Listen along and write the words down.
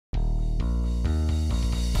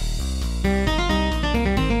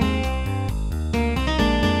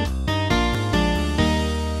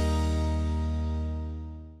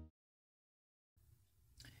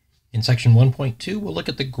In section 1.2, we'll look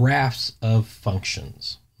at the graphs of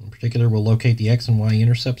functions. In particular, we'll locate the x and y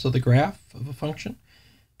intercepts of the graph of a function,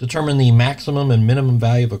 determine the maximum and minimum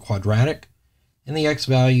value of a quadratic, and the x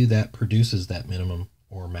value that produces that minimum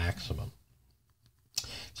or maximum.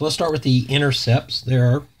 So let's start with the intercepts.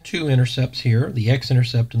 There are two intercepts here, the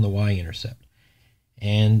x-intercept and the y-intercept.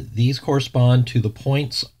 And these correspond to the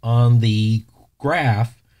points on the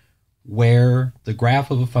graph where the graph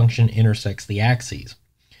of a function intersects the axes.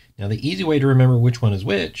 Now, the easy way to remember which one is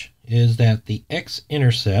which is that the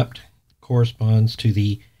x-intercept corresponds to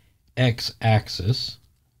the x-axis,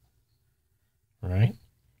 right?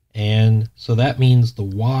 And so that means the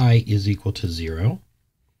y is equal to 0.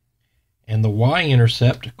 And the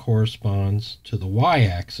y-intercept corresponds to the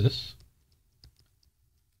y-axis,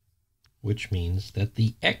 which means that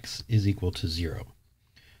the x is equal to 0.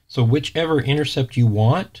 So whichever intercept you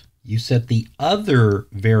want, you set the other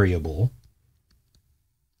variable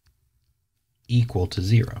equal to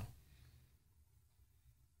 0.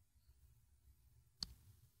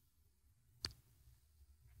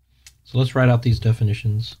 So let's write out these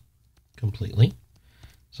definitions completely.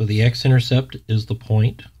 So the x-intercept is the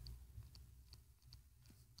point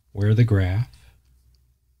where the graph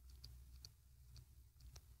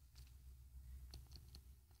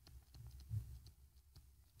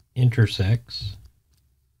intersects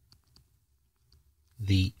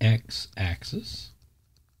the x-axis,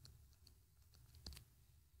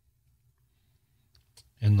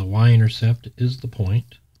 and the y-intercept is the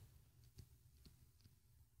point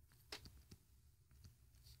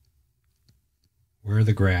where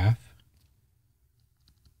the graph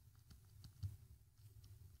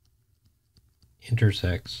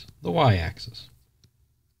intersects the y-axis.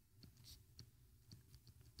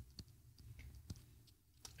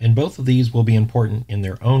 And both of these will be important in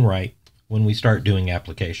their own right when we start doing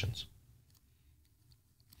applications.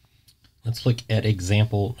 Let's look at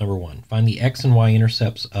example number 1. Find the x and y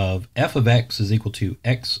intercepts of f of x is equal to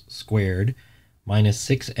x squared minus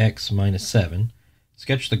 6x minus 7.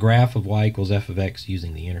 Sketch the graph of y equals f of x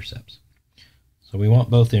using the intercepts. So we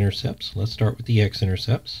want both intercepts. Let's start with the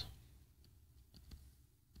x-intercepts.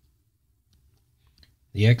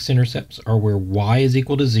 The x-intercepts are where y is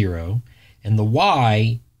equal to 0, and the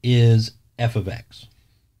y is f of x.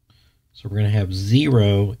 So we're going to have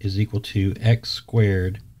 0 is equal to x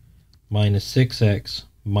squared minus 6x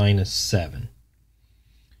minus 7.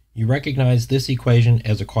 You recognize this equation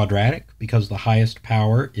as a quadratic because the highest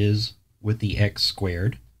power is with the x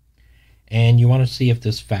squared, and you want to see if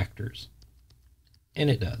this factors, and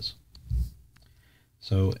it does.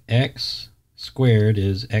 So x squared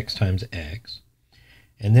is x times x,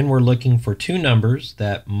 and then we're looking for two numbers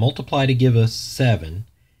that multiply to give us 7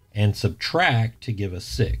 and subtract to give us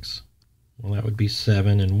 6. Well, that would be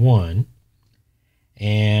 7 and 1,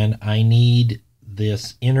 and I need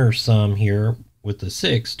this inner sum here with the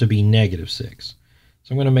 6 to be negative 6.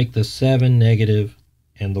 So I'm going to make the 7 negative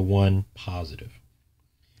and the 1 positive.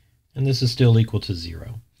 And this is still equal to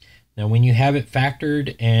 0. Now when you have it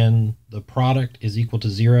factored and the product is equal to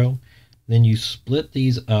 0, then you split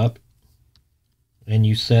these up and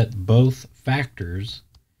you set both factors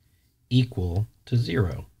equal to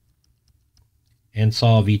 0 and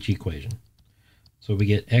solve each equation. So we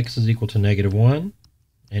get x is equal to negative 1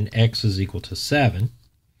 and x is equal to 7.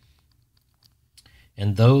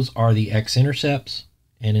 And those are the x-intercepts.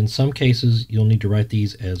 And in some cases, you'll need to write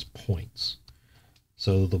these as points.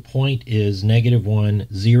 So the point is negative 1,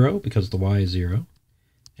 0, because the y is 0,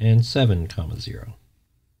 and 7, 0.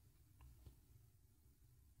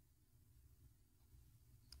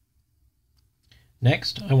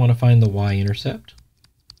 Next, I want to find the y-intercept.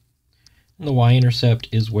 And the y-intercept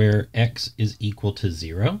is where x is equal to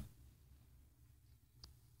 0.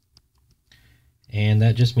 And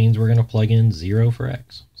that just means we're going to plug in 0 for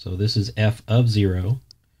x. So this is f of 0,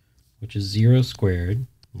 which is 0 squared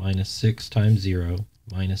minus 6 times 0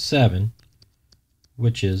 minus 7,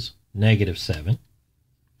 which is negative 7.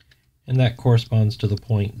 And that corresponds to the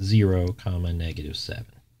point 0, negative 7.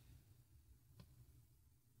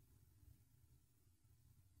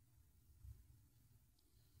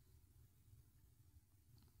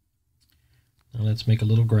 Now let's make a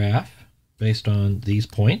little graph based on these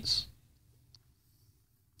points.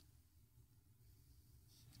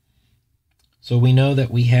 So we know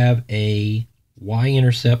that we have a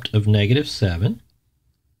y-intercept of negative 7.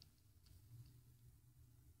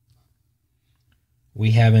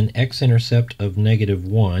 We have an x-intercept of negative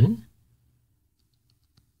 1.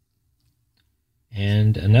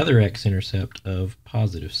 And another x-intercept of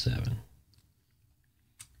positive 7.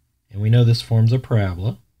 And we know this forms a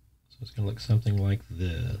parabola. So it's going to look something like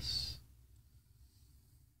this.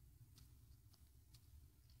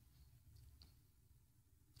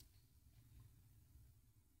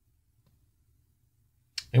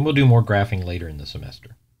 And we'll do more graphing later in the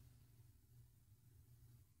semester.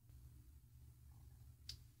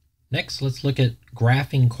 Next, let's look at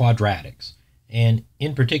graphing quadratics, and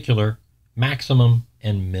in particular, maximum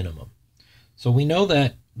and minimum. So we know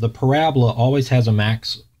that the parabola always has a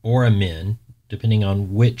max or a min, depending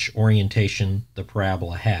on which orientation the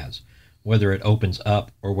parabola has, whether it opens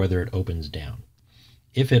up or whether it opens down.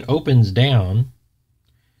 If it opens down,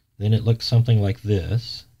 then it looks something like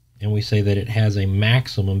this, and we say that it has a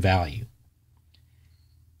maximum value.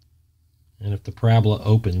 And if the parabola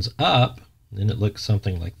opens up, then it looks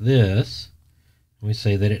something like this, and we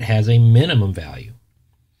say that it has a minimum value.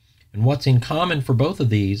 And what's in common for both of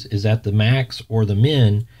these is that the max or the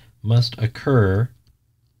min must occur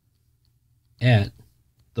at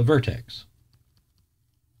the vertex.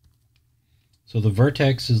 So the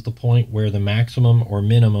vertex is the point where the maximum or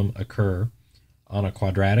minimum occur on a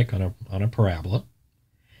quadratic, on a parabola.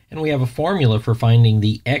 And we have a formula for finding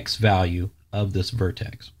the x value of this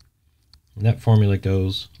vertex. And that formula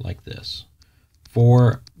goes like this.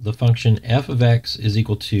 For the function f of x is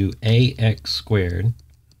equal to ax squared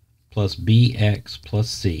plus bx plus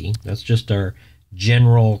c, that's just our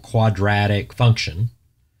general quadratic function,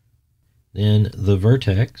 then the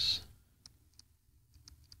vertex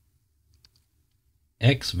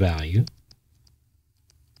x value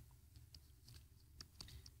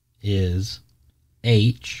is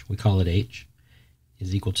h, we call it h,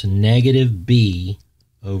 is equal to negative b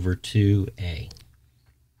over 2a.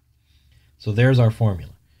 So there's our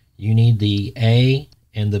formula. You need the a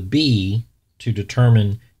and the b to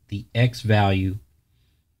determine the x value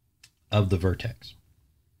of the vertex.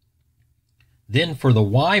 Then for the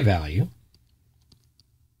y value,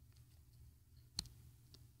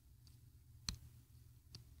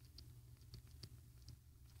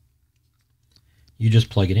 you just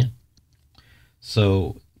plug it in.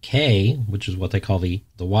 So k, which is what they call the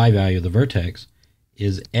y value of the vertex,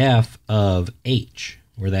 is f of h,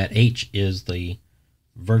 where that h is the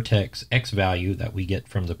vertex x value that we get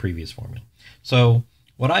from the previous formula. So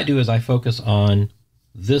what I do is I focus on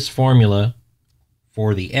this formula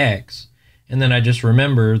for the x, and then I just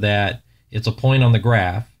remember that it's a point on the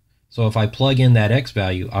graph. So if I plug in that x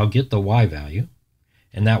value, I'll get the y value,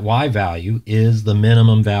 and that y value is the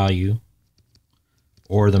minimum value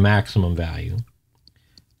or the maximum value,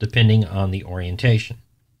 depending on the orientation.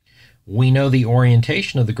 We know the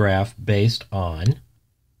orientation of the graph based on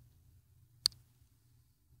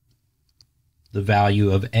the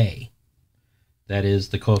value of a. That is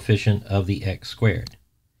the coefficient of the x squared.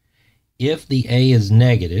 If the a is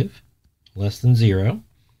negative, less than 0,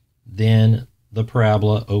 then the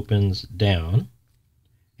parabola opens down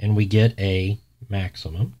and we get a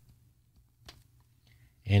maximum.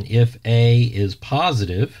 And if a is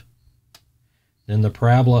positive, then the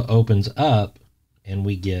parabola opens up and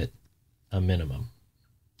we get a minimum.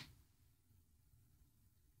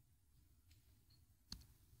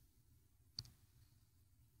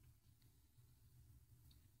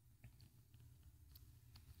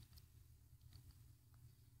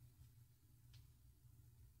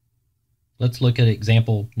 Let's look at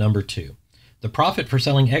example number 2. The profit for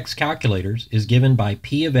selling x calculators is given by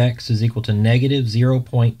p of x is equal to negative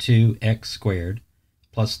 0.2 x squared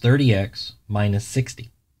plus 30x minus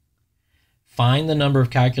 60. Find the number of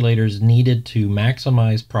calculators needed to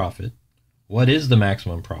maximize profit. What is the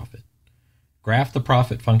maximum profit? Graph the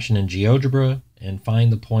profit function in GeoGebra and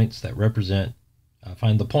find the points that represent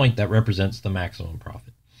find the point that represents the maximum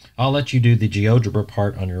profit. I'll let you do the GeoGebra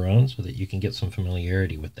part on your own so that you can get some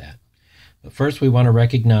familiarity with that. But first we want to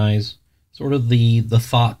recognize sort of the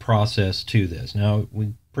thought process to this. Now,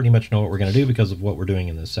 we pretty much know what we're going to do because of what we're doing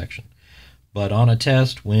in this section. But on a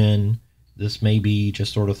test, when this may be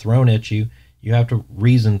just sort of thrown at you, you have to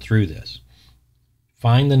reason through this.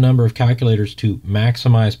 Find the number of calculators to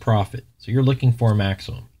maximize profit. So you're looking for a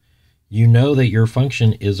maximum. You know that your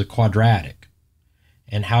function is a quadratic.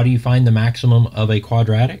 And how do you find the maximum of a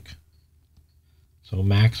quadratic? So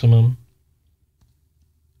maximum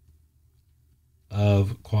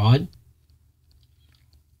of quad,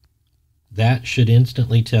 that should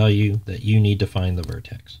instantly tell you that you need to find the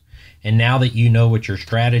vertex. And now that you know what your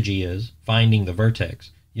strategy is, finding the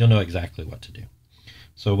vertex, you'll know exactly what to do.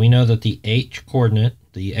 So we know that the h coordinate,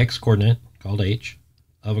 the x coordinate, called h,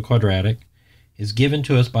 of a quadratic, is given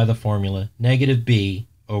to us by the formula negative b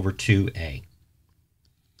over 2a.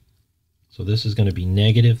 So this is going to be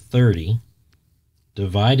negative 30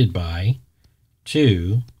 divided by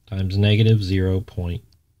 2 times negative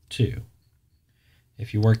 0.2.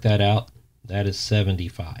 If you work that out, that is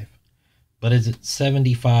 75. But is it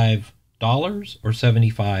 $75 or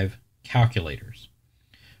 75 calculators?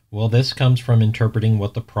 Well, this comes from interpreting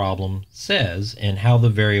what the problem says and how the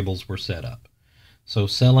variables were set up. So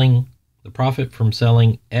the profit from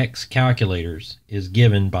selling X calculators is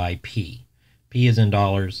given by P. P is in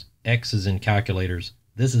dollars, X is in calculators.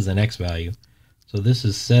 This is an X value. So this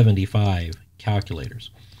is 75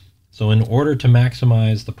 calculators. So in order to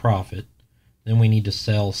maximize the profit, then we need to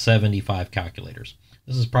sell 75 calculators.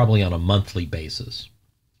 This is probably on a monthly basis.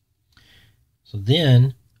 So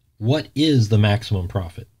then, what is the maximum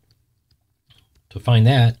profit? To find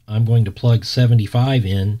that, I'm going to plug 75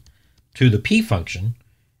 in to the P function,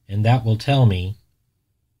 and that will tell me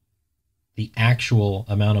the actual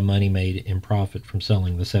amount of money made in profit from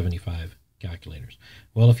selling the 75 calculators.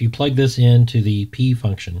 Well, if you plug this into the P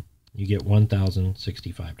function, you get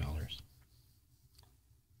 $1,065.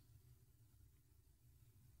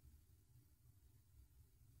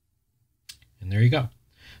 And there you go.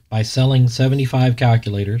 By selling 75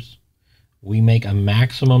 calculators, we make a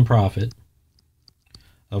maximum profit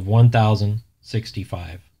of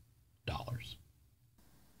 $1,065.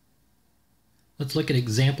 Let's look at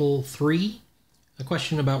example 3, a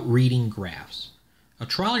question about reading graphs. A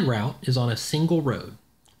trolley route is on a single road.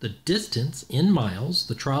 The distance in miles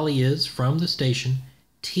the trolley is from the station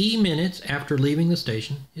t minutes after leaving the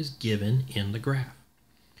station is given in the graph.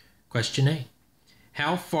 Question A.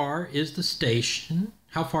 How far from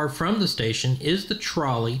the station is the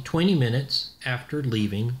trolley 20 minutes after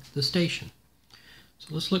leaving the station? So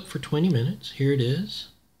let's look for 20 minutes. Here it is.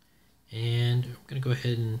 And I'm going to go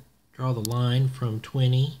ahead and draw the line from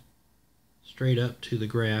 20 straight up to the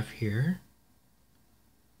graph here.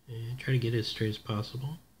 And try to get it as straight as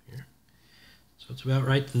possible. Here. So it's about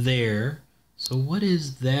right there. So what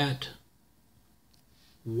is that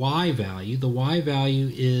y value? The y value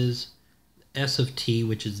is s of t,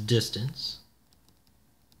 which is distance.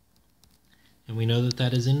 And we know that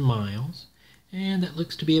that is in miles. And that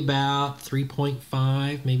looks to be about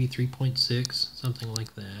 3.5, maybe 3.6, something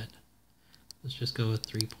like that. Let's just go with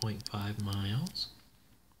 3.5 miles.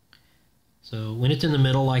 So when it's in the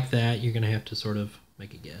middle like that, you're going to have to sort of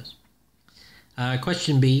make a guess.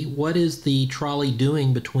 Question B, what is the trolley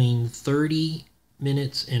doing between 30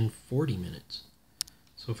 minutes and 40 minutes?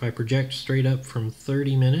 So if I project straight up from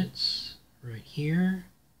 30 minutes right here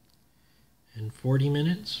and 40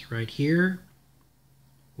 minutes right here,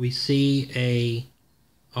 we see a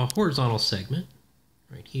horizontal segment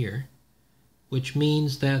right here, which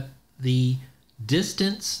means that the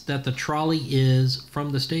distance that the trolley is from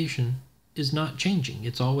the station is not changing.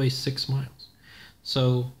 It's always 6 miles.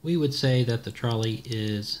 So we would say that the trolley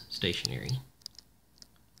is stationary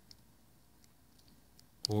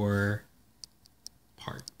or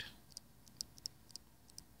parked.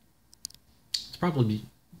 It's probably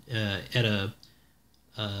at a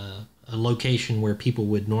location where people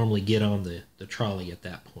would normally get on the trolley at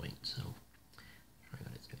that point. So,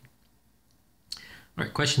 all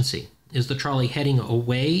right, question C. Is the trolley heading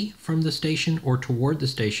away from the station or toward the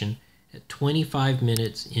station at 25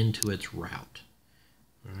 minutes into its route?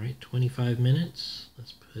 All right, 25 minutes.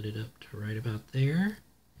 Let's put it up to right about there.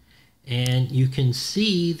 And you can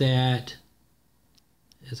see that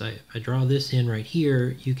as I draw this in right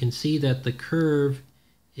here, you can see that the curve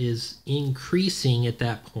is increasing at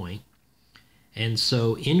that point. And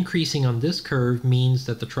so increasing on this curve means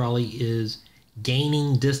that the trolley is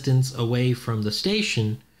gaining distance away from the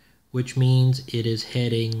station, which means it is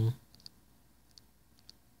heading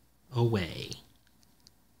away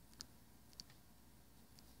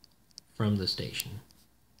from the station.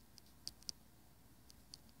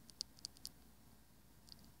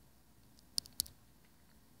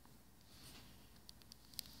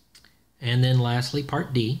 And then lastly,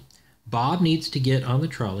 part D, Bob needs to get on the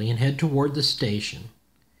trolley and head toward the station.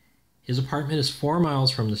 His apartment is 4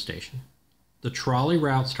 miles from the station. The trolley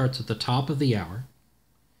route starts at the top of the hour.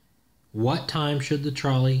 What time should the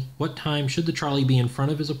trolley be in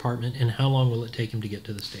front of his apartment, and how long will it take him to get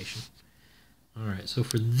to the station? All right, so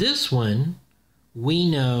for this one, we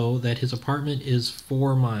know that his apartment is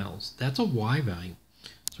 4 miles. That's a y value.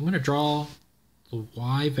 So I'm going to draw the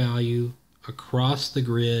y value across the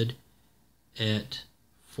grid at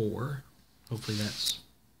 4. Hopefully that's,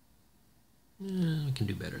 we can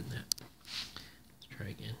do better than that. Let's try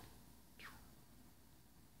again.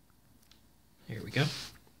 There we go.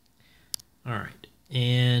 All right,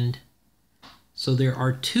 and so there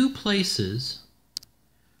are 2 places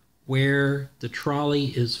where the trolley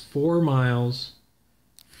is 4 miles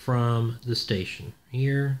from the station,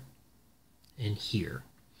 here and here.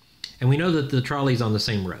 And we know that the trolley's on the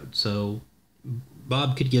same road, so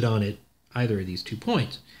Bob could get on it either of these 2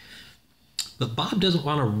 points. But Bob doesn't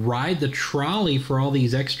want to ride the trolley for all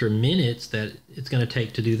these extra minutes that it's going to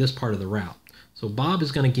take to do this part of the route. So Bob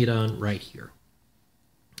is going to get on right here.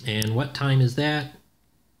 And what time is that?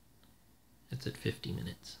 It's at 50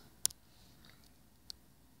 minutes.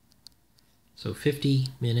 So 50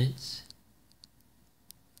 minutes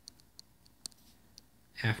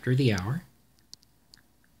after the hour.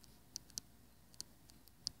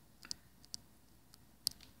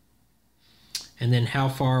 And then how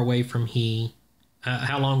far away from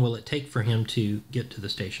how long will it take for him to get to the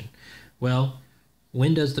station? Well,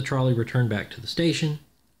 when does the trolley return back to the station?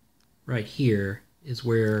 Right here is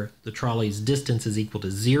where the trolley's distance is equal to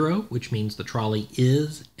 0, which means the trolley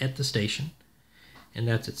is at the station. And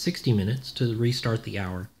that's at 60 minutes to restart the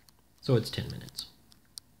hour, so it's 10 minutes.